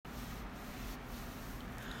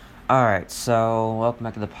Alright, so welcome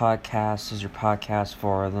back to the podcast. This is your podcast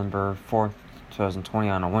for November 4th, 2020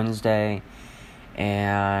 on a Wednesday.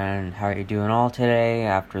 And how are you doing all today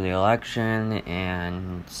after the election?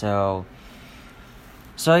 And so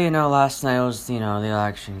last night was, the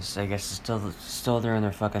elections. I guess it's still doing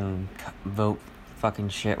their fucking vote fucking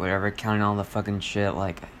shit, whatever, counting all the fucking shit,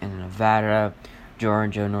 like in Nevada,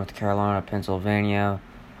 Georgia, North Carolina, Pennsylvania,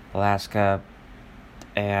 Alaska,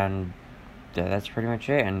 and that's pretty much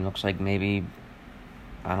it. And it looks like maybe,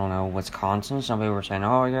 I don't know, Wisconsin. Some people were saying,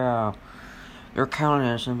 oh yeah, they're counting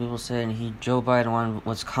it. Some people saying Joe Biden won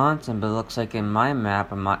Wisconsin, but it looks like in my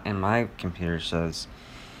map, in my computer it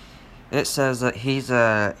says that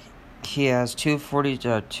he has 240,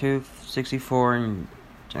 264, and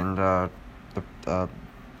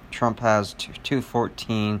Trump has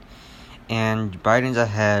 214, and Biden's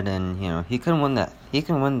ahead, and he can win that. He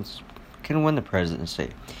can win the presidency.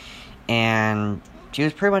 And she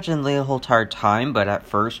was pretty much in the lead the whole entire time, but at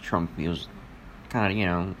first Trump was kind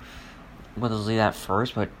of, with his lead at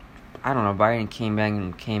first, but I don't know, Biden came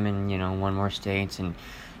in, won more states, and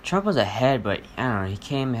Trump was ahead, but I don't know, he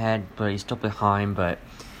came ahead, but he's still behind, but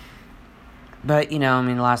last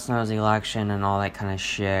night was the election and all that kind of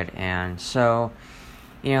shit, and so,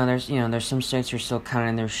 there's some states that are still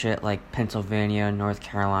counting their shit, like Pennsylvania, North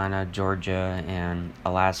Carolina, Georgia, and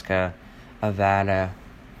Alaska, Nevada,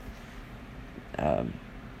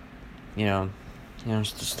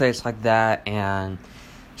 states like that, and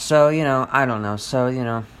so, I don't know,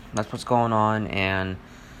 so, that's what's going on, and,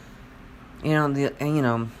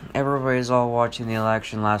 everybody's all watching the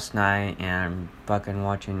election last night, and fucking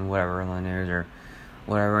watching whatever on the news, or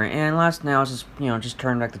whatever, and last night I was just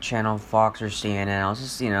turning back the channel, Fox or CNN, I was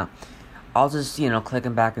just,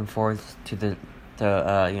 clicking back and forth to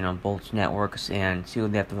both networks, and see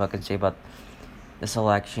what they have to fucking say about this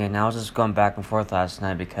election. I was just going back and forth last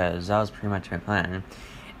night because that was pretty much my plan.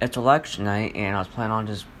 It's election night, and I was planning on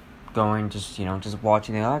just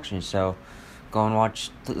watching the election. So, go and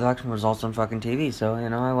watch the election results on fucking TV. So,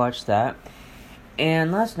 I watched that.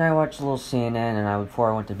 And last night I watched a little CNN, and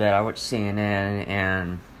before I went to bed, I watched CNN,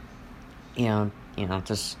 and,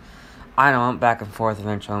 I went back and forth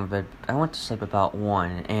eventually, but I went to sleep about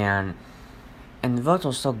 1, and the votes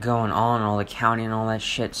are still going on, all the counting and all that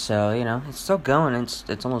shit, so, it's still going.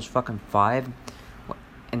 It's almost fucking 5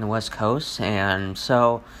 in the West Coast, and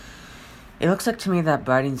so it looks like to me that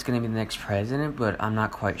Biden's gonna be the next president, but I'm not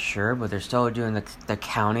quite sure, but they're still doing the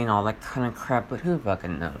counting, all that kind of crap, but who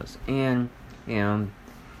fucking knows? And, a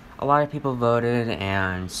lot of people voted,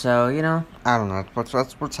 and so, I don't know,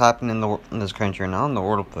 that's what's happening in this country now, in the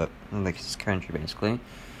world, but in this country, basically.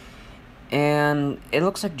 And it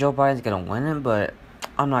looks like Joe Biden's gonna win it, but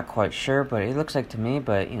I'm not quite sure. But it looks like to me,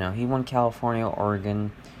 but he won California,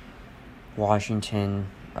 Oregon, Washington,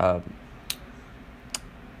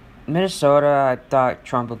 Minnesota. I thought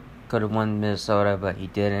Trump could have won Minnesota, but he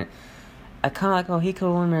didn't. I kind of like, he could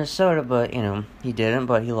have won Minnesota, but he didn't.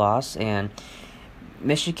 But he lost. And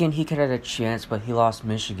Michigan, he could have had a chance, but he lost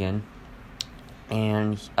Michigan.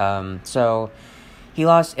 And so he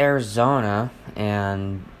lost Arizona,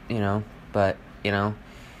 and but, I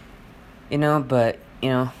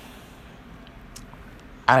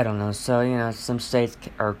don't know, so, some states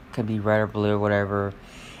could be red or blue or whatever.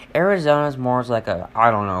 Arizona's more like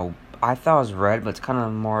I don't know, I thought it was red, but it's kind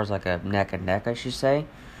of more like a neck and neck, I should say.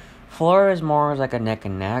 Florida's more like a neck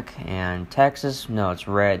and neck, and Texas, no, it's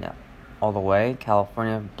red all the way.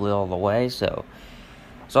 California, blue all the way, so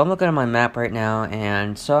I'm looking at my map right now,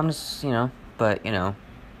 and so I'm just, but,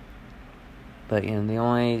 the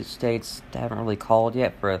only states that haven't really called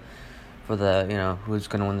yet for the, who's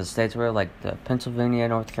going to win the states were, like, the Pennsylvania,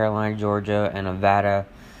 North Carolina, Georgia, and Nevada.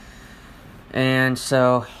 And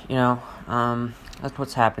so, that's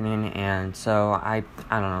what's happening, and so, I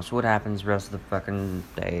don't know, so what happens the rest of the fucking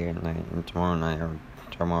day and night, and tomorrow night, or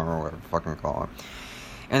tomorrow, or whatever fucking call it.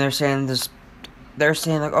 And they're saying,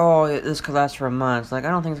 like, oh, this could last for a month. Like, I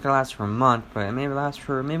don't think it's going to last for a month, but it may last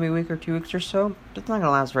for maybe a week or 2 weeks or so. It's not going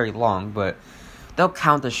to last very long, but they'll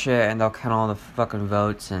count the shit, and they'll count all the fucking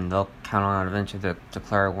votes, and they'll count on it eventually to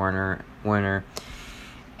declare a winner.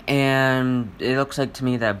 And it looks like to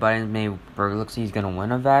me that Biden looks like he's going to win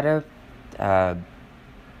Nevada.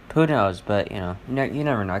 Who knows, but, you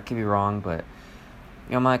never know. I could be wrong, but,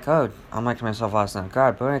 I'm like to myself last night,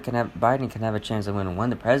 God, Biden can have a chance to win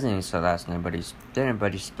the presidency last night, but he's didn't,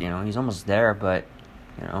 but he's almost there, but,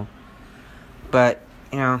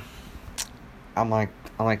 I'm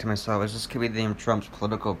like to myself, is this could be Trump's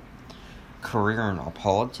political career in all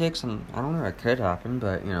politics, and I don't know, it could happen,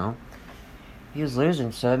 but, he was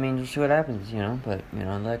losing, so I mean, we'll see what happens, But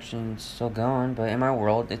election's still going. But in my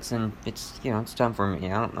world, it's done for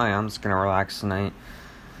me. I'm just gonna relax tonight,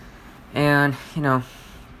 and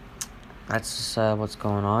that's just what's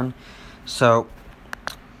going on. So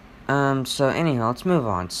anyhow, let's move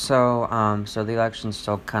on. So the election's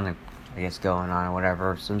still kind of, I guess, going on or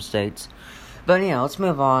whatever, some states. But anyhow, let's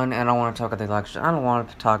move on. And I don't want to talk about the election. I don't want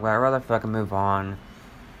to talk about it. I'd rather fucking move on.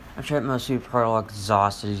 I'm sure most people are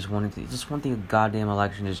exhausted. Just want the goddamn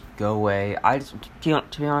election to just go away. To be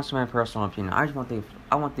honest, with my personal opinion, I want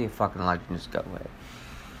the fucking election to just go away.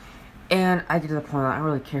 And I get to the point that I don't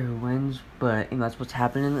really care who wins, but that's what's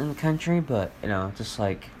happening in the country. But just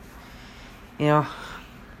like, I'm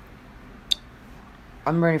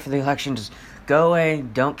ready for the election. Just go away.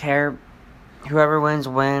 Don't care. Whoever wins,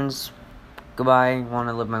 wins. Goodbye. Want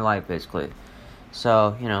to live my life, basically.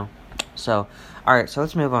 So, alright, so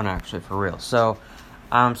let's move on, actually, for real. So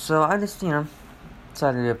I just, decided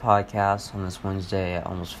to do a podcast on this Wednesday at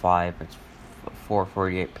almost 5. It's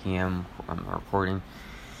 4:48 p.m. I'm recording.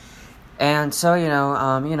 And so,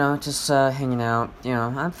 just hanging out.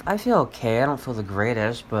 I feel okay. I don't feel the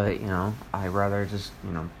greatest, but, I rather just, I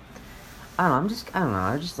don't know. I'm just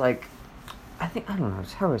like, I don't know.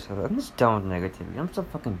 It's how I say that. I'm just done with negativity. I'm so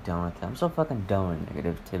fucking done with it. I'm so fucking done with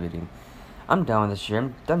negativity. I'm done with this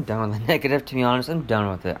year. I'm done with the negative, to be honest. I'm done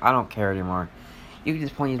with it. I don't care anymore. You get to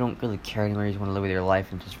this point you don't really care anymore. You just want to live with your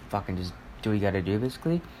life and just do what you gotta do,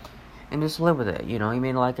 basically. And just live with it. You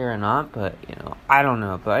may like it or not, but, I don't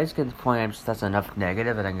know. But I just get to the point that's enough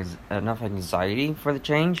negative and enough anxiety for the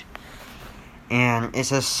change. And it's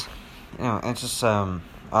just, I don't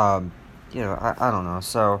know.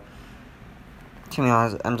 So, to be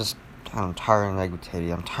honest, I'm tired of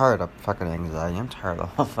negativity. I'm tired of fucking anxiety. I'm tired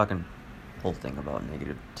of the whole thing about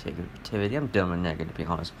negativity. I'm done with negative, to be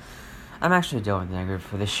honest. I'm actually done with negative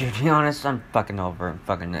for this year, to be honest. I'm fucking over it.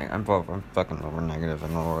 I'm fucking over negative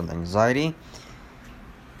and over anxiety.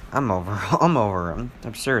 I'm over it.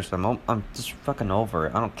 I'm serious. I'm just fucking over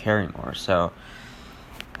it. I don't care anymore. So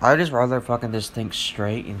I just rather fucking just think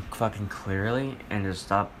straight and fucking clearly and just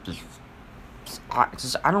stop I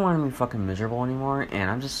don't want to be fucking miserable anymore, and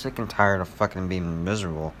I'm just sick and tired of fucking being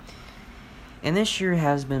miserable. And this year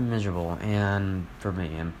has been miserable, and for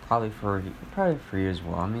me, and probably for you as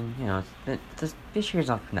well. I mean, this year's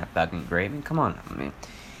not that fucking great. I mean, come on. I mean,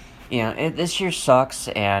 this year sucks,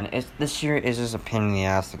 and this year is just a pain in the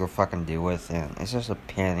ass to go fucking deal with, and it's just a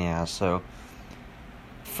pain in the ass. So,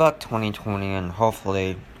 fuck 2020, and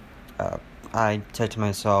hopefully, I said to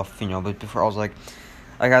myself, but before I was like,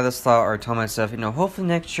 I got this thought, or I told myself, hopefully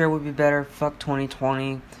next year will be better. Fuck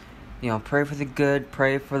 2020. Pray for the good,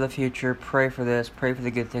 pray for the future, pray for this, pray for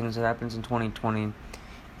the good things that happens in 2020,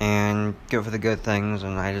 and go for the good things.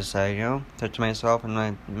 And I just say, said to myself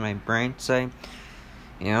and my brain, say,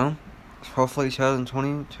 hopefully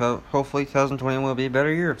 2020 will be a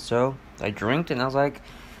better year. So I drank, and I'm like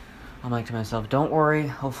to myself, don't worry,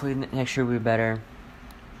 hopefully next year will be better.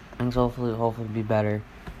 Things hopefully be better.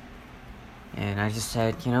 And I just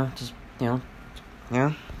said, just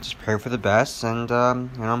pray for the best, and,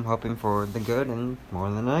 I'm hoping for the good and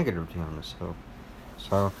more than the negative, to be honest.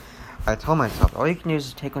 So, I told myself, all you can do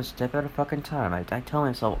is take one step at a fucking time. I tell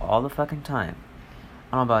myself all the fucking time.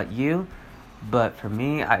 I don't know about you, but for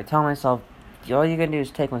me, I tell myself, all you can do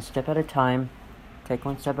is take one step at a time. Take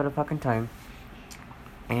one step at a fucking time.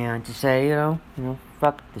 And to say,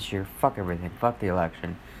 fuck this year, fuck everything, fuck the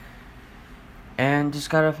election. And you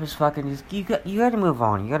gotta move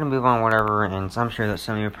on. You gotta move on, whatever. And so I'm sure that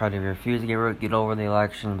some of you probably refuse to get over the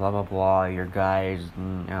election, blah blah blah. Your guys,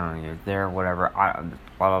 you're there, whatever. I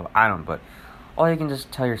don't. But all you can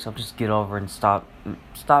just tell yourself, just get over and stop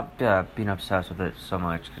being obsessed with it so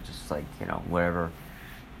much. Cause just like whatever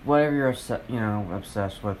you're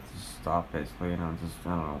obsessed with, just stop. Basically, just I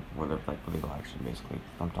don't know whether with the election. Basically,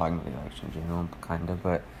 I'm talking about the election in general, kind of,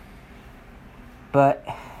 But,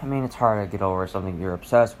 I mean, it's hard to get over something you're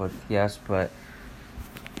obsessed with, yes, but,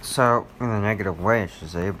 so, in a negative way, I should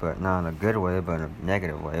say, but not in a good way, but in a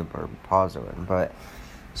negative way, but positive way, but,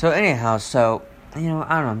 so, anyhow, I don't know,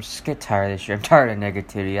 I'm just get tired of this year. I'm tired of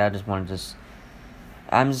negativity. I just want to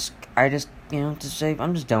I'm just done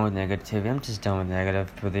with negativity. I'm just done with negative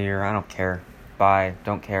for the year. I don't care. Bye.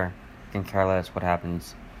 Don't care. Can care less what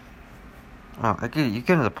happens. Oh, you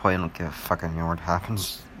get to the point, I don't give a fuck anymore what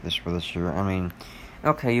happens this year. I mean,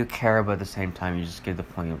 okay, you care, but at the same time, you just get to the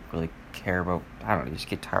point you don't really care about. I don't know, you just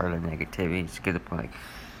get tired of negativity. You just get to the point,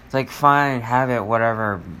 it's like, fine, have it,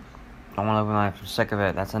 whatever. I want to live my life. I'm sick of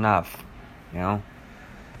it. That's enough.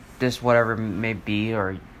 Just whatever it may be,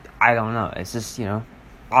 or I don't know. It's just, I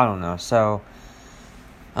don't know. So,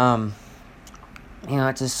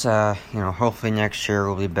 it's just, hopefully next year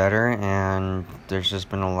will be better, and there's just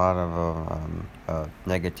been a lot of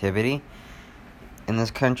negativity in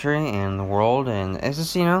this country and the world, and it's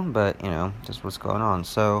just, but, just what's going on.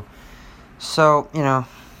 So, just, I don't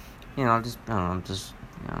know, just,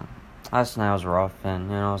 last night was rough,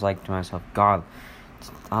 and, I was like to myself, God,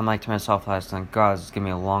 I'm like to myself last night, God, this is gonna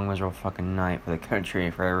be a long, miserable fucking night for the country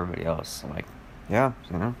and for everybody else. I'm like, yeah,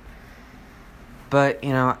 But, I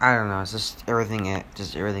don't know, it's just everything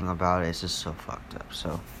about it is just so fucked up,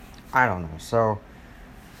 so, I don't know,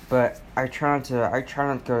 but I try not to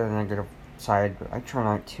go to the negative side, but I try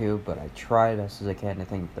not to, but I try best as I can to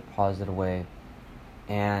think the positive way,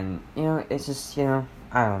 and, it's just, I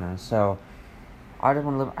don't know, so, I just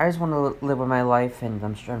want to live with my life, and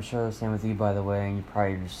I'm sure the same with you, by the way, and you're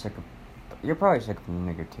probably sick of the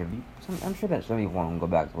negativity. I'm sure that some of you want to go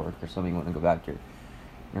back to work, or some of you want to go back to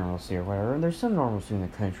normalcy or whatever. And there's some normalcy in the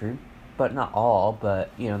country, but not all.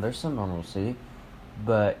 But there's some normalcy,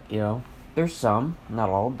 but there's some, not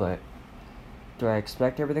all. But do I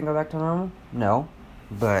expect everything to go back to normal? No,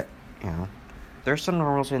 but there's some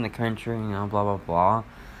normalcy in the country. Blah blah blah.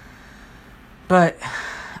 But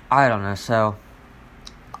I don't know. So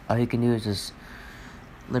all you can do is just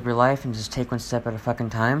live your life and just take one step at a fucking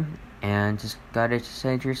time, and just gotta just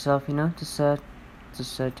say to yourself, just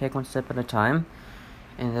take one step at a time.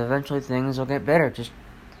 And eventually things will get better. Just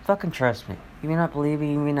fucking trust me. You may not believe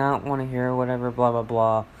me, you may not want to hear whatever, blah, blah,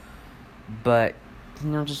 blah. But,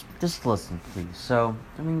 just listen, please. So,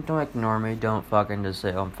 don't ignore me. Don't fucking just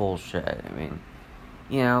say I'm full of shit.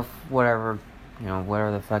 Whatever,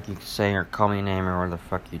 whatever the fuck you say or call me a name or whatever the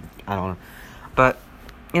fuck I don't know. But,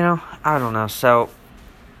 I don't know. So,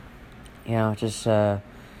 just, I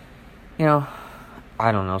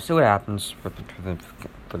don't know. See what happens for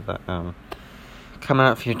the coming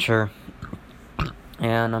up future,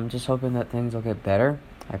 and I'm just hoping that things will get better.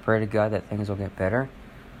 I pray to God that things will get better.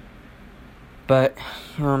 But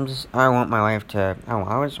I want my life to.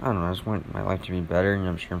 I just want my life to be better, and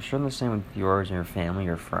I'm sure the same with yours and your family,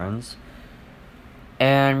 your friends.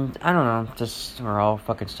 And I don't know, just we're all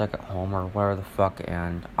fucking stuck at home or whatever the fuck,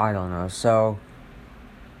 and I don't know. So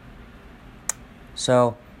it's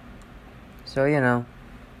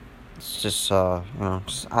just I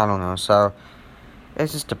don't know. So. It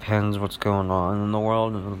just depends what's going on in the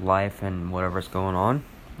world and life and whatever's going on.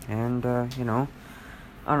 And, I don't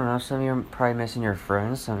know, some of you are probably missing your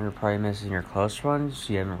friends, some of you are probably missing your close ones.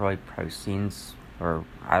 You haven't probably seen, or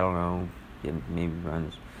I don't know, maybe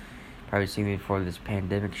probably seen me before this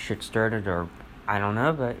pandemic shit started, or I don't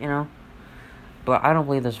know, but, But I don't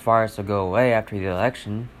believe this virus will go away after the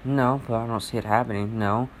election. No, but I don't see it happening,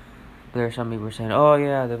 no. But there are some people saying, oh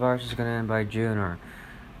yeah, the virus is going to end by June, or...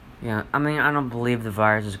 Yeah, I don't believe the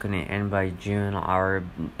virus is going to end by June or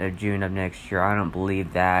June of next year. I don't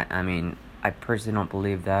believe that. I personally don't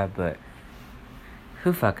believe that, but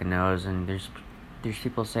who fucking knows? And there's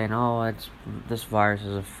people saying, oh, this virus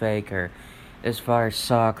is a fake, or this virus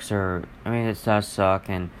sucks, or, it does suck,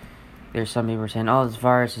 and there's some people saying, oh, this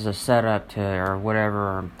virus is a setup to, or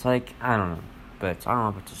whatever. It's like, I don't know. But I don't know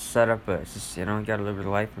if it's a setup, but it's just, you gotta live your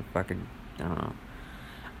life and fucking, I don't know.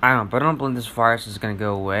 But I don't believe this virus is gonna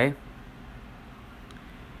go away.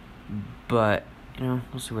 But, we'll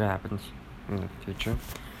see what happens in the future.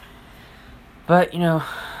 But,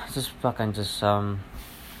 just fucking just, I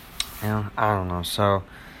don't know. So,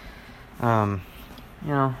 I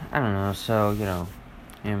don't know. So,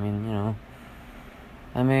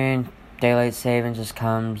 daylight savings just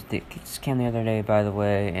came the other day, by the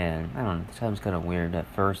way, and I don't know, it sounds kind of weird at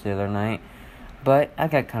first the other night. But I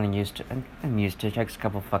got kind of used to it. I'm used to it. It takes a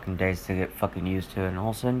couple fucking days to get fucking used to it. And all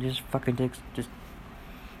of a sudden, you get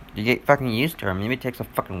fucking used to it. Maybe it takes a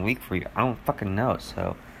fucking week for you. I don't fucking know.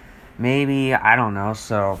 So, maybe, I don't know.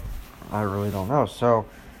 So, I really don't know. So,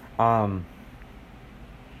 I don't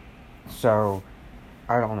know. So,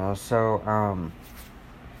 I don't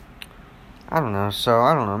know. So,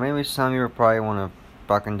 I don't know. Maybe some of you probably want to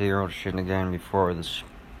fucking do your own shit again before this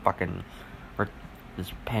fucking...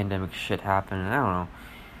 this pandemic shit happened, and I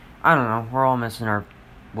don't know, we're all missing our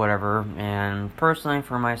whatever, and personally,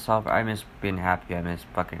 for myself, I miss being happy, I miss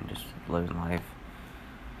fucking just living life.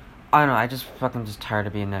 I don't know, I just fucking just tired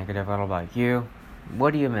of being negative. I don't know about you.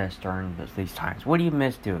 What do you miss during these times? What do you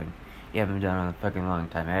miss doing? You haven't done it in a fucking long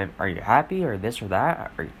time. Are you happy, or this or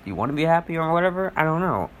that? Or do you want to be happy, or whatever? I don't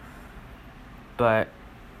know. But,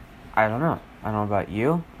 I don't know. I don't know about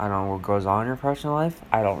you. I don't know what goes on in your personal life.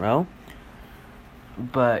 I don't know.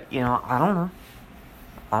 But, I don't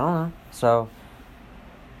know. So,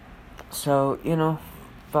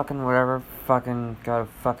 fucking whatever, fucking gotta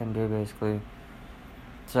fucking do, basically.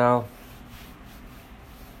 So,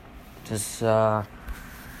 just,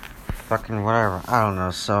 fucking whatever. I don't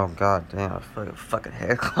know. So, goddamn, fucking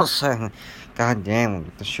head close saying,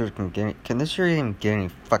 goddamn, this year can this year even get any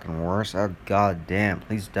fucking worse? Oh, goddamn,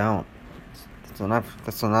 please don't.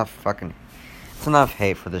 That's enough fucking, it's enough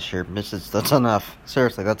hate for this year. That's enough.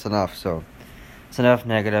 Seriously, that's enough. So, it's enough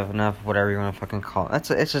negative, enough whatever you want to fucking call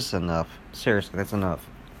it. It's just enough. Seriously, that's enough.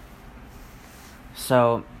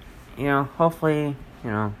 So, hopefully,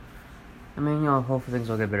 hopefully things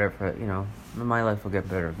will get better my life will get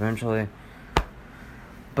better eventually.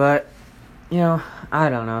 But, I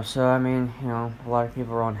don't know. So, a lot of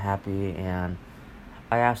people are unhappy, and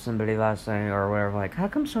I asked somebody last night or whatever, like, how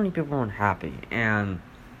come so many people are unhappy? And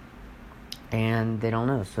they don't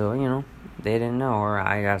know. So, they didn't know, or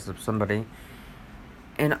I asked somebody,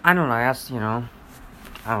 and I don't know, I asked,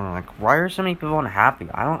 like, why are so many people unhappy?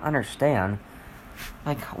 I don't understand.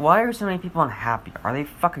 Like, why are so many people unhappy? Are they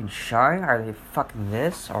fucking shy? Are they fucking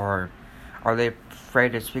this? Or are they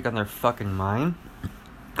afraid to speak on their fucking mind?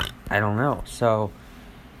 I don't know. So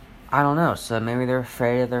maybe they're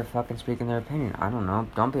afraid of their fucking speaking their opinion. I don't know.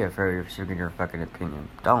 Don't be afraid of speaking your fucking opinion.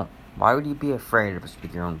 Don't. Why would you be afraid of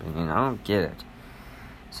speaking your own opinion? I don't get it.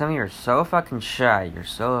 Some of you are so fucking shy. You're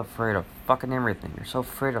so afraid of fucking everything. You're so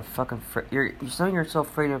afraid of fucking... You're so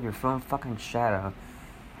afraid of your own fucking shadow.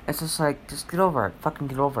 It's just like, just get over it. Fucking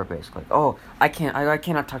get over it, basically. Oh, I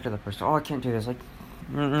cannot talk to the person. Oh, I can't do this. Like,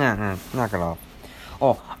 no, knock it off.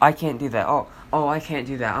 Oh, I can't do that. Oh, I can't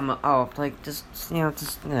do that.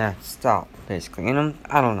 Stop, basically. I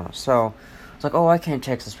don't know. So, it's like, oh, I can't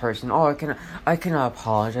text this person. Oh, I cannot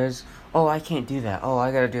apologize. Oh, I can't do that. Oh,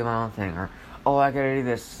 I gotta do my own thing. Or, oh, I gotta do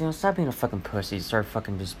this. Stop being a fucking pussy. Start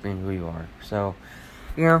fucking just being who you are. So,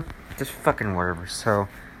 just fucking whatever. So,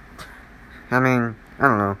 I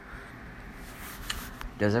don't know.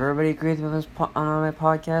 Does everybody agree with me on my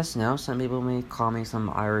podcast? No. Some people may call me some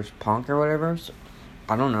Irish punk or whatever. So,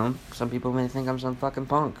 I don't know. Some people may think I'm some fucking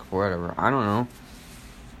punk or whatever. I don't know.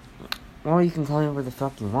 Well, you can call me whatever the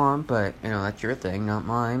fuck you want, but, that's your thing, not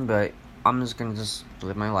mine. But I'm just gonna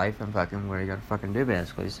live my life and fucking what you gotta fucking do,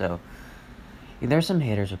 basically. So, there's some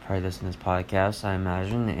haters who probably listen to this podcast, I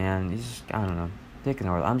imagine, and I don't know. They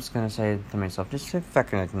ignore them. I'm just gonna say to myself, just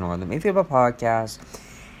fucking ignore them. If you have a podcast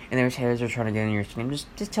and there's haters who are trying to get in your skin,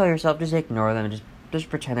 just tell yourself, just ignore them, and just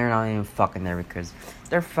pretend they're not even fucking there, because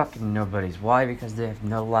they're fucking nobodies. Why? Because they have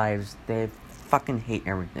no lives. They fucking hate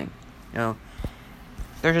everything.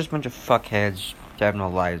 They're just a bunch of fuckheads that have no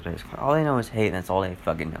lives, basically. All they know is hate, and that's all they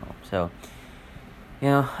fucking know. So,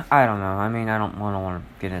 I don't know. I don't want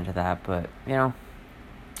to get into that, but,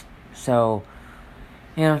 so,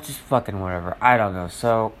 just fucking whatever. I don't know.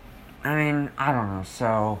 So, I don't know.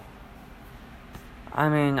 So,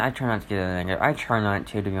 I try not to get into negative. I try not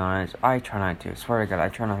to be honest. I try not to. I swear to God, I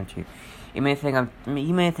try not to. You may think I'm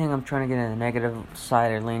trying to get in the negative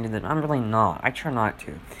side or lean to the... I'm really not. I try not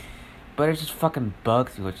to. But it just fucking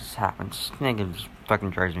bugs me what just happens. Negative just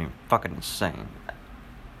fucking drives me fucking insane.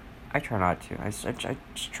 I try not to. I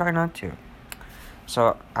just try not to.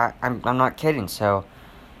 So, I'm not kidding. So,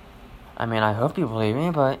 I hope you believe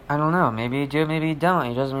me, but I don't know. Maybe you do, maybe you don't.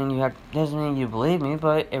 It doesn't mean you believe me,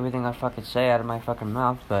 but everything I fucking say out of my fucking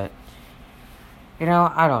mouth, but...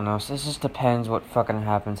 I don't know. So, it just depends what fucking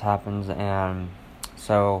happens, and...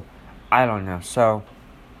 So, I don't know. So...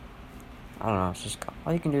 I don't know. It's just...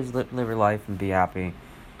 All you can do is live your life and be happy.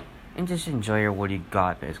 And just enjoy what you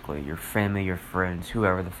got, basically. Your family, your friends,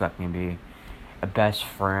 whoever the fuck may be. A best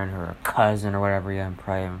friend, or a cousin, or whatever. Yeah,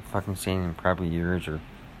 I haven't fucking seen in probably years, or...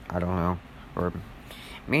 I don't know. Or...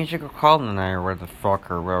 Me and you could call them tonight, or whatever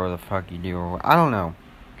the fuck you do, or... I don't know.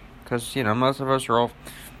 Because, most of us are all...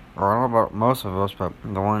 Or I don't know about most of us, but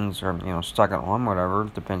the ones are, stuck at home, whatever.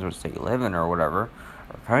 Depends what state you live in, or whatever.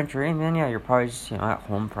 Or country. And then, yeah, you're probably just, at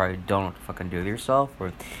home, probably don't know what to fucking do with yourself. Or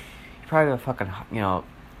you probably have a fucking, I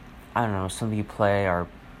don't know, something you play, or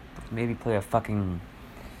maybe play a fucking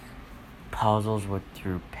puzzles with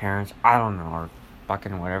your parents. I don't know. Or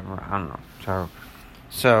fucking whatever. I don't know.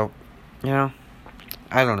 So,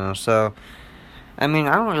 I don't know. So, I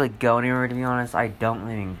don't really go anywhere, to be honest. I don't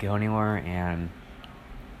really even go anywhere, and...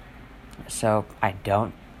 So, I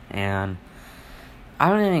don't, and I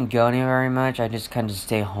don't even go anywhere very much. I just kind of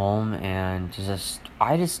stay home, and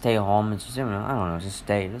I just stay home, and just, I don't know, I just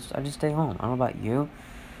stay home. I don't know about you.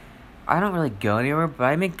 I don't really go anywhere, but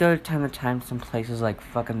I may go time to time to some places like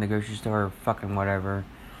fucking the grocery store or fucking whatever.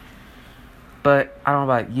 But, I don't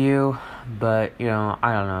know about you, but, I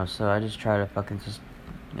don't know, so I just try to fucking just,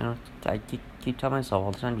 I keep telling myself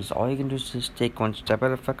all the time, just all you can do is just take one step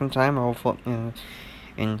at a fucking time, hopefully,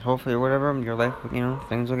 and hopefully, whatever, your life,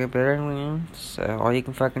 things will get better, so all you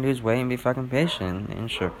can fucking do is wait and be fucking patient,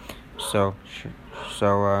 and sure.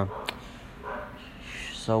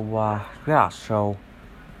 yeah, so,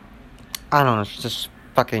 I don't know, it's just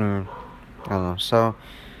fucking, I don't know, so,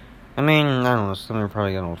 I mean, I don't know, something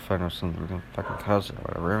probably gonna offend or something, gonna fucking cuss or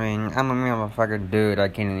whatever. I mean, I'm a fucking dude, I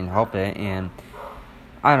can't even help it, and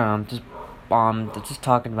I don't know, I'm just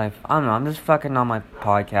talking to I don't know, I'm just fucking on my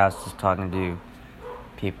podcast, just talking to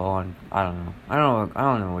people, and I don't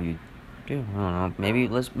know what you do, I don't know, maybe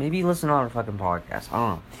listen to our fucking podcast, I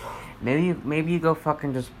don't know, maybe you go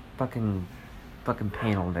fucking just fucking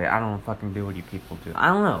paint all day, I don't know, fucking do what you people do, I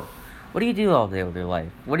don't know. What do you do all day with your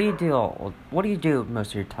life? What do you do most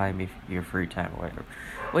of your time if you're free time or whatever?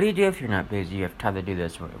 What do you do if you're not busy? You have time to do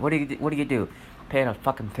this or whatever? What do you do? Paint a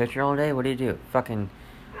fucking picture all day? What do you do? Fucking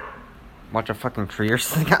watch a fucking tree or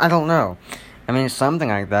something? I don't know. I mean, something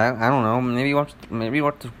like that. I don't know. Maybe watch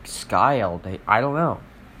the sky all day. I don't know.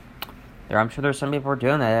 I'm sure there's some people who are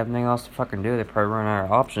doing that. They have nothing else to fucking do. They probably run out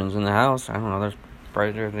of options in the house. I don't know. There's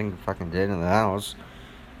probably everything you fucking did in the house.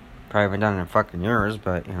 Probably haven't done it in fucking years,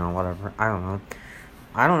 but, you know, whatever. I don't know.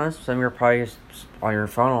 Some of you are probably just on your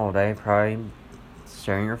phone all day, probably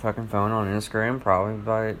sharing your fucking phone on Instagram,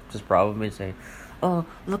 probably say, oh,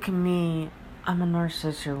 look at me, I'm a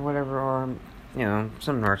narcissist or whatever, or, you know,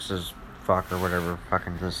 some narcissist fuck or whatever,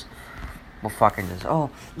 oh,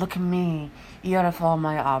 look at me, you gotta follow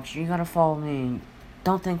my option, you gotta follow me,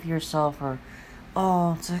 don't think for yourself, or,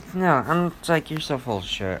 oh, it's like, no, it's like, you're so full of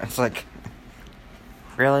shit, it's like,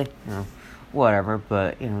 really? You know, whatever,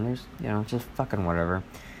 but, you know, there's, you know, just fucking whatever.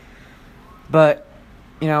 But,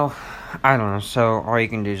 you know, I don't know, so all you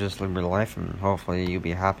can do is just live your life, and hopefully you'll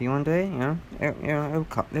be happy one day, you know? It'll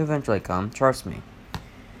eventually come, trust me.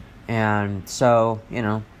 And so, you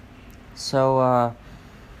know,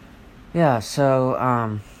 yeah, so,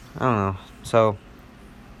 I don't know, so,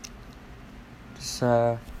 just,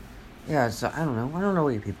 yeah, so, I don't know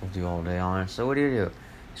what you people do all day, honestly. So what do?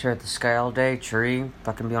 Stare at the sky all day, tree,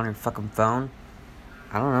 fucking be on your fucking phone?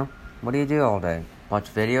 I don't know. What do you do all day? Watch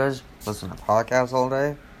videos? Listen to podcasts all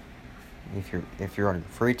day? If you're on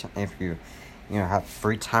free time, if you know, have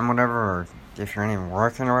free time, whatever, or if you're not even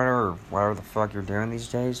working or whatever the fuck you're doing these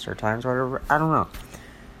days, or times, whatever, I don't know.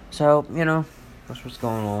 So, you know, that's what's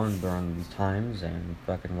going on during these times, and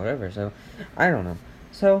fucking whatever, so, I don't know.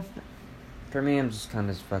 So, for me, I'm just kind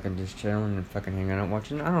of fucking just chilling and fucking hanging out,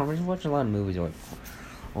 watching, I don't know, we're just watching a lot of movies over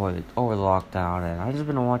the lockdown, and I've just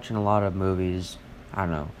been watching a lot of movies, I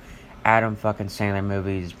don't know, Adam fucking Sandler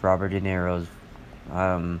movies, Robert De Niro's,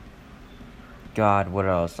 God, what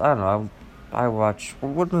else? I don't know.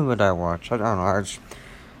 What movie did I watch? I don't know. I watched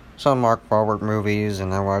some Mark Wahlberg movies,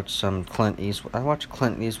 and I watched some Clint Eastwood. I watched a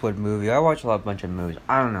Clint Eastwood movie. I watched a bunch of movies.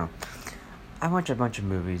 I don't know. I watch a bunch of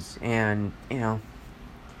movies, and, you know,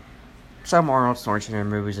 some Arnold Schwarzenegger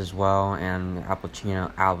movies as well, and Al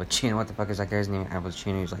Pacino, what the fuck is that guy's name? Al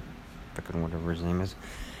Pacino, he's like, fucking whatever his name is.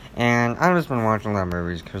 And I've just been watching a lot of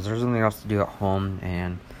movies, because there's nothing else to do at home,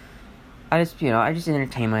 and I just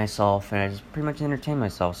entertain myself, and I just pretty much entertain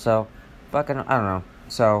myself, so, fucking, I don't know,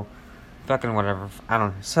 so, fucking whatever, I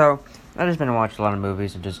don't know, so, I've just been watching a lot of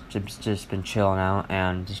movies, and just been chilling out,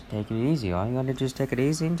 and just taking it easy, all you gotta do is take it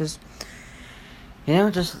easy, and just, you know,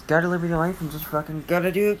 just gotta live your life, and just fucking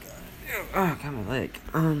gotta do it, oh, got my leg,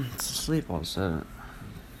 it's asleep all of a sudden,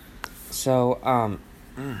 so,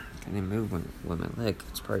 can't even move with my leg,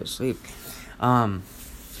 it's probably asleep,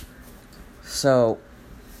 so,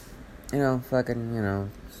 you know, fucking, you know,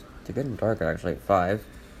 it's getting dark actually at 5.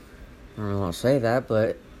 I don't really want to say that,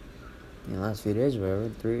 but, you know, last few days or whatever,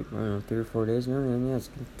 3 or 4 days now, yeah, it's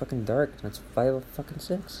getting fucking dark. It's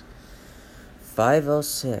 5:06.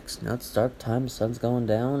 5:06. Now it's dark time, the sun's going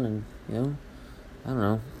down, and, you know, I don't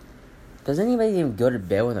know. Does anybody even go to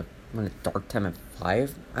bed when it's dark time at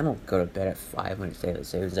 5? I don't go to bed at 5 when it's daylight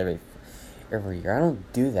savings every year. I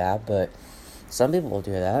don't do that, but some people will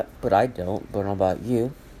do that, but I don't. But I don't know about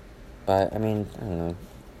you. But, I mean, I don't know.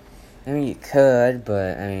 I mean, you could,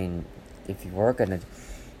 but, I mean, if you work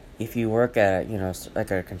at, you know, like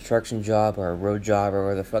a construction job or a road job or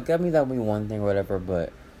whatever the fuck, I mean, that would be one thing or whatever,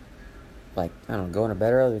 but, like, I don't know, going to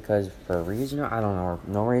bed early because for a reason, I don't know, or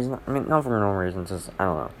no reason, I mean, not for no reason, just, I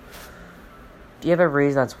don't know. If you have a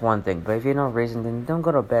reason, that's one thing, but if you have no reason, then don't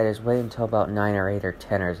go to bed, just wait until about 9 or 8 or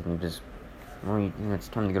 10 or something, just, well, you know, it's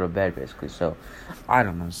time to go to bed, basically, so, I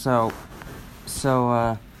don't know, so,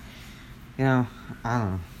 you know, I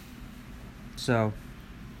don't know. So,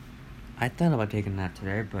 I thought about taking a nap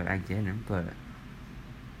today, but I didn't, but,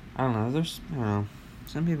 I don't know, I don't know,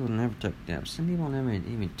 some people never took naps, some people never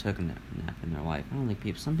even took a nap in their life,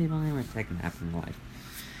 some people never take a nap in their life,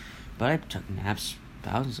 but I took naps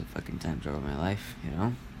thousands of fucking times over my life, you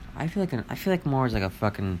know, I feel like more is like a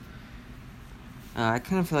fucking, I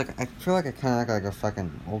kind of feel like I kind of act like a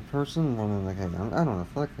fucking old person more than like a young. I don't know. I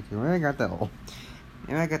feel like maybe I got that old.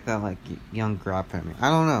 Maybe I got that like young grop in me. I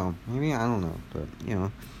don't know. Maybe I don't know.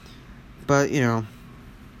 But I don't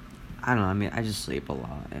know. I mean, I just sleep a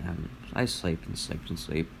lot, and I sleep and sleep and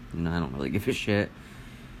sleep, and I don't really give a shit.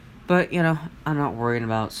 But I'm not worrying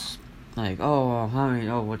about like,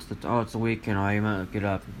 it's the weekend. Oh, you might get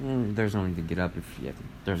up. There's no need to get up if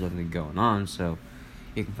there's nothing going on. So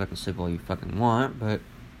you can fucking sleep all you fucking want. But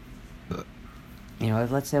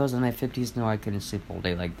let's say I was in my 50s. No, I couldn't sleep all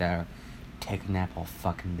day like that. Or take a nap all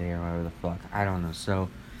fucking day or whatever the fuck. I don't know. So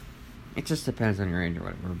it just depends on your age or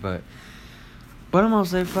whatever. But I'm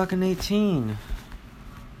almost fucking 18.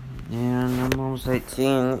 And I'm almost 18,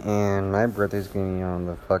 and my birthday's gonna be on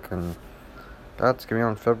the fucking... That's gonna be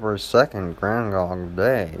on February 2nd, Groundhog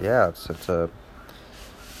Day. Yeah, it's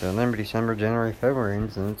November, December, January, February,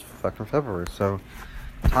 and it's fucking February. So,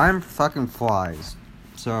 time fucking flies.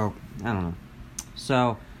 So, I don't know.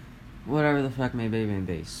 So, whatever the fuck may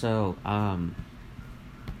be. So,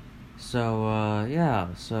 yeah,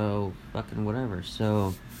 so, fucking whatever.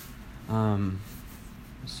 So,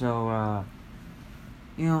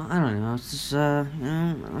 I don't know, it's just, I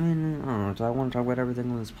don't know, do I want to talk about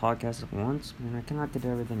everything on this podcast at once? I mean, I cannot get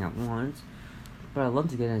everything at once, but I'd love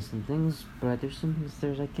to get into some things, but there's some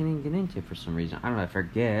things I can't even get into for some reason. I don't know, I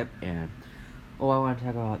forget, and, I want to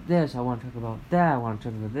talk about this, I want to talk about that, I want to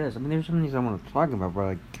talk about this. I mean, there's some things I want to talk about, but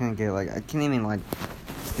I can't get, I can't even,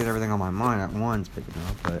 get everything on my mind at once, but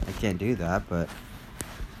I can't do that, but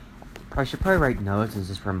I should probably write notes and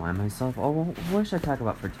just remind myself, what should I talk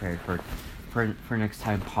about for today, for next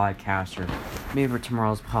time podcast, or maybe for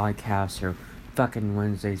tomorrow's podcast, or fucking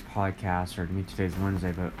Wednesday's podcast, or maybe today's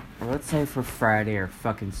Wednesday, or let's say for Friday, or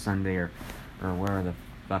fucking Sunday, or whatever the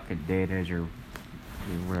fucking date is, or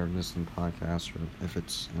wherever you listen to podcasts, or if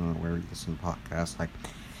it's, wherever you listen to podcasts, like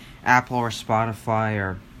Apple or Spotify,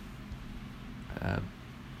 or,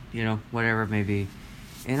 whatever it may be.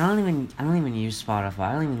 And I don't even use Spotify.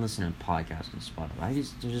 I don't even listen to podcasts on Spotify. I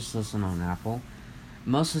just listen on Apple.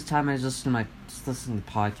 Most of the time, I just listen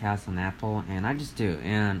to podcasts on Apple, and I just do.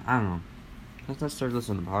 And I don't know. Since I started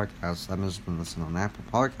listening to podcasts, I've just been listening on Apple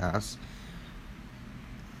Podcasts.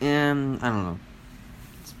 And I don't know.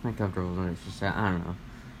 It's my comfortable zone. It's just I don't know.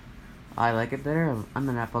 I like it better. I'm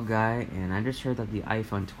an Apple guy, and I just heard that the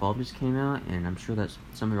iPhone 12 just came out, and I'm sure that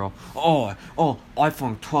some of you are all,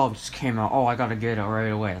 iPhone 12 just came out. Oh, I gotta get it right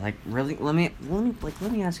away. Like, really? Let me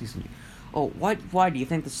ask you something. Oh, why do you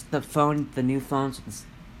think the new phones,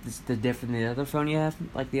 this the different than the other phone you have,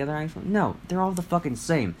 like the other iPhone? No, they're all the fucking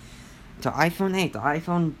same. The iPhone 8, the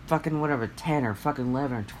iPhone fucking whatever, 10 or fucking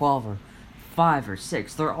 11 or 12 or 5 or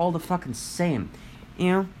 6, they're all the fucking same.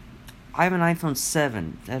 I have an iPhone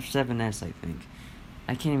 7, F7S, I think.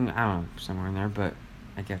 I don't know, somewhere in there, but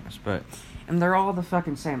I guess, and they're all the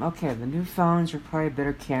fucking same. Okay, the new phones are probably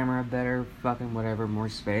better camera, better fucking whatever, more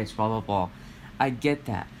space, blah, blah, blah. I get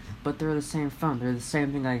that. But they're the same phone. They're the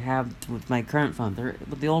same thing I have with my current phone. They're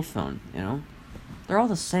with the old phone, They're all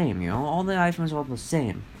the same, All the iPhones are all the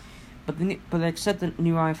same. But except the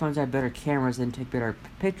new iPhones have better cameras and take better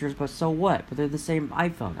pictures, but so what? But they're the same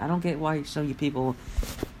iPhone. I don't get why some of you people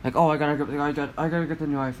like, I gotta get the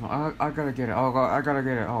new iPhone. I gotta get it. I gotta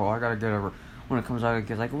get it. I gotta get it when it comes out.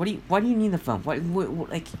 Like, why do you need the phone?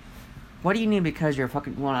 What do you need because you're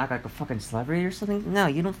want to act like a fucking celebrity or something? No,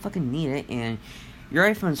 you don't fucking need it. And your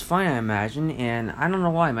iPhone's fine, I imagine. And I don't know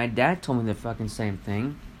why. My dad told me the fucking same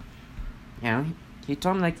thing. He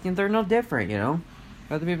told me they're no different.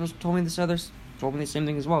 Other people told me the same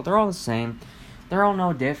thing as well. They're all the same. They're all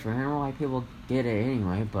no different. I don't know why people get it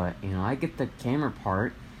anyway, but, I get the camera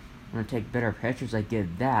part. When I take better pictures, I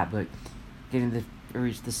get that, but getting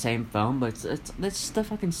it's the same phone, but it's the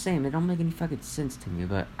fucking same. It don't make any fucking sense to me,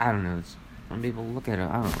 but I don't know. Some people look at it,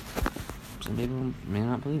 I don't know. Some people may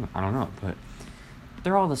not believe it. I don't know, but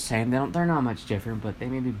they're all the same. They're not much different, but they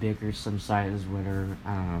may be bigger, some sizes, whatever.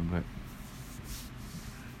 I don't know, but...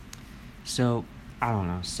 So... I don't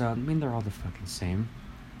know. So, I mean, they're all the fucking same.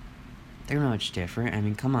 They're not much different. I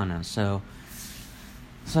mean, come on now. So,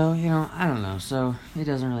 I don't know. So, it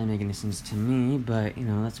doesn't really make any sense to me, but,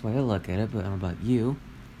 that's the way I look at it. But how about you?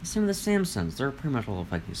 Same with the Samsungs. They're pretty much all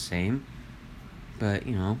like the same. But,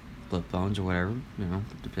 flip phones or whatever.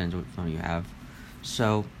 It depends what phone you have.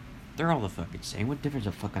 So, they're all the fucking same. What difference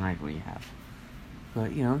of fucking iPhone do you have?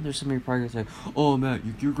 But, there's somebody probably gonna say, oh, Matt,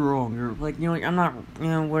 you're wrong. You're like, I'm not,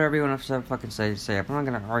 whatever you want to fucking say. I'm not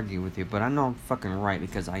gonna argue with you, but I know I'm fucking right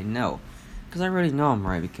because I know. Because I already know I'm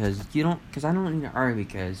right because I don't need to argue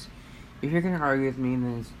because if you're gonna argue with me,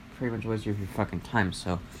 then it's pretty much waste of your fucking time.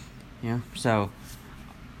 So, so,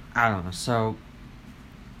 I don't know. So,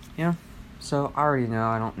 you know, so I already know.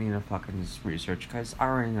 I don't need to fucking just research, because I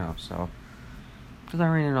already know, so, because I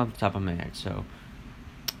already know off the top of my head, so,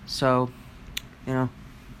 you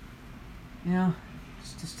know,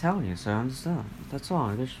 just telling you, so I'm just telling. That's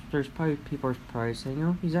all. There's probably people are probably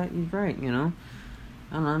saying, he's right, I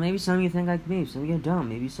don't know, maybe some of you think like me, some of you don't.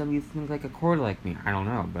 Maybe some of you think like a quarter like me. I don't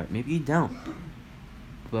know, but maybe you don't.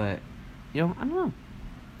 But, I don't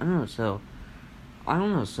know. So, I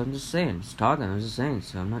don't know, so I'm just saying, I'm just saying,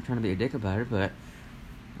 so I'm not trying to be a dick about it, but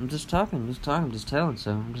I'm just talking, I'm just telling,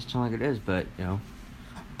 so I'm just telling like it is, but,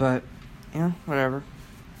 whatever.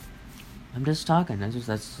 I'm just talking, that's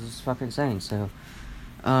just fucking saying, so,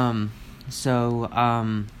 they're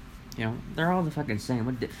all the fucking same.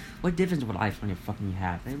 What difference would iPhone fucking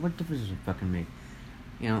have? What difference does it fucking make?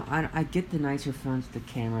 I get the nicer phones, the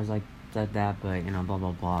cameras like that, but, blah,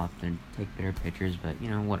 blah, blah, then take better pictures, but,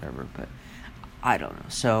 whatever, but, I don't know,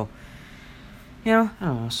 so, I don't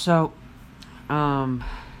know, so,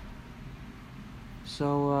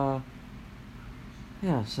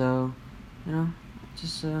 yeah, so,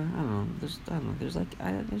 just, I don't know, there's like,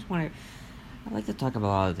 I like to talk about a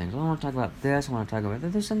lot of things. I want to talk about this, I want to talk about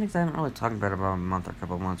there's some things I haven't really talked about a month or a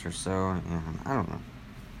couple of months or so, and I don't know.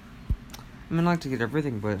 I mean, I like to get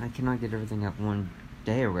everything, but I cannot get everything at one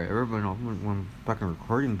day or whatever, but one fucking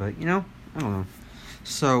recording, but, I don't know.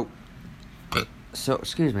 So,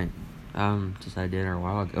 excuse me, just had dinner a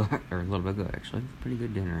while ago, or a little bit ago, actually. Pretty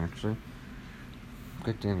good dinner, actually.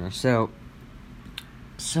 Good dinner. So,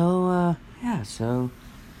 I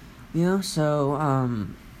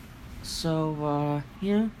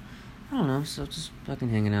don't know, so just fucking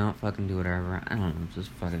hanging out, fucking do whatever, I don't know, just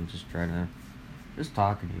trying to, just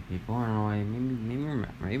talking to people, I don't know,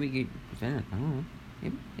 maybe get offended, I don't know,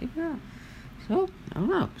 maybe not, so, I don't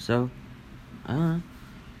know, so, I don't know,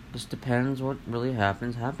 just depends what really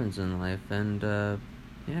happens in life, and,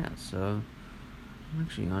 so, I'm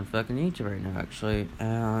actually on fucking YouTube right now, actually,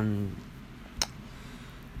 and,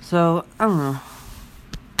 so, I don't know,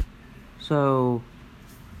 so,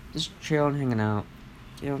 just chilling, hanging out,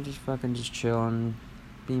 just chilling,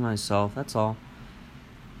 be myself, that's all,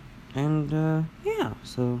 and,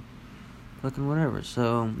 so, fucking whatever,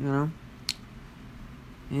 so,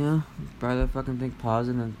 rather fucking think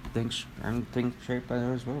positive and think straight by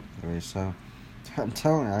there as well, by the way, so, I'm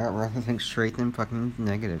telling you, I'd rather think straight than fucking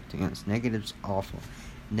negative, negative's awful,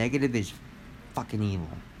 negative is fucking evil,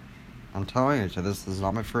 I'm telling you, so this is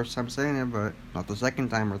not my first time saying it, but, not the second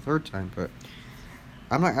time or third time, but,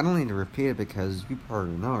 I don't need to repeat it because you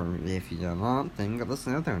probably know. If you don't, then you gotta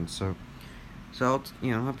listen to the other ones. So,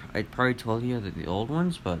 I probably told you the old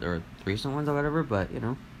ones, or the recent ones or whatever. But I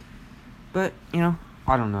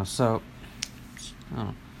don't know. So,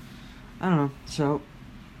 I don't know. So,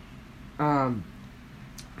 yeah.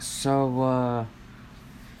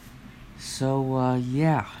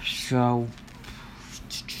 So,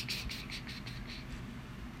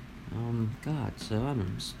 God. So I don't know.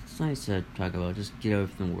 It's nice to talk about. Just get away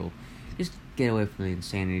from the world. Just get away from the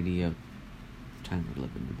insanity of time we're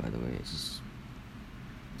living in. By the way, it's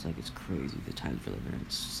crazy the times we're living in.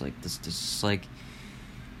 It's just like this. Just like,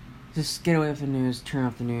 just get away from the news. Turn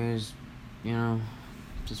off the news.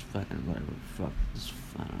 Just fucking whatever. Fuck. Just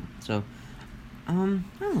I don't know. So, I don't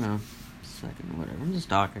know. Just fucking whatever. I'm just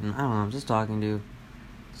talking. I don't know. I'm just talking to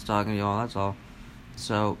y'all. That's all.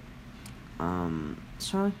 So,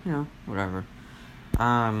 whatever.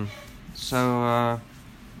 Yeah,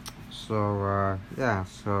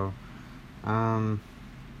 so,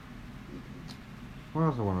 what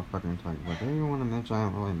else I want to fucking talk about? Do you want to mention? I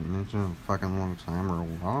haven't really mentioned in a fucking long time, or a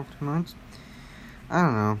while, 2 months. I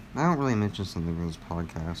don't know. I don't really mention something in this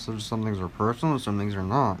podcast. So some things are personal, and some things are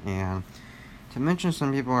not. And to mention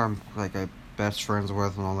some people I'm like best friends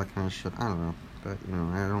with and all that kind of shit, I don't know. But I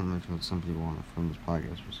don't mention some people from this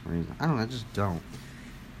podcast for some reason. I don't know. I just don't.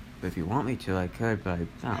 But if you want me to, I could. But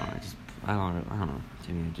I don't know.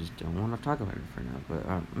 To me, I just don't want to talk about it for now. But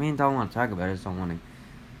don't want to talk about it. I just don't want to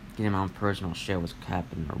get in my own personal shit, what's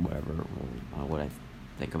happened or whatever, or what I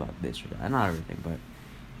think about this or that. Not everything, but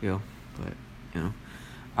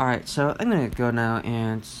Alright, so I'm gonna go now,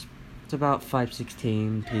 and it's about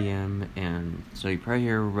 5:16 p.m. and so you probably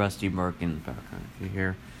hear Rusty barking in the background.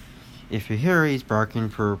 If you hear he's barking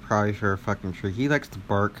probably for a fucking tree. He likes to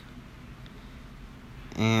bark.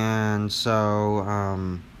 And so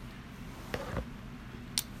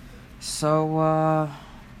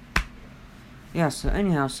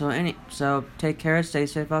anyhow, so take care, stay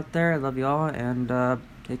safe out there. I love you all, and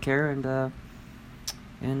take care, and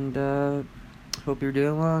hope you're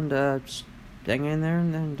doing well, and just hang in there,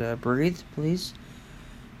 and breathe, please,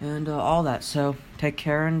 and all that. So take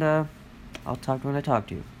care, and I'll talk when I talk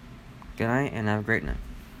to you. Good night, and have a great night.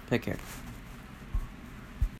 Take care.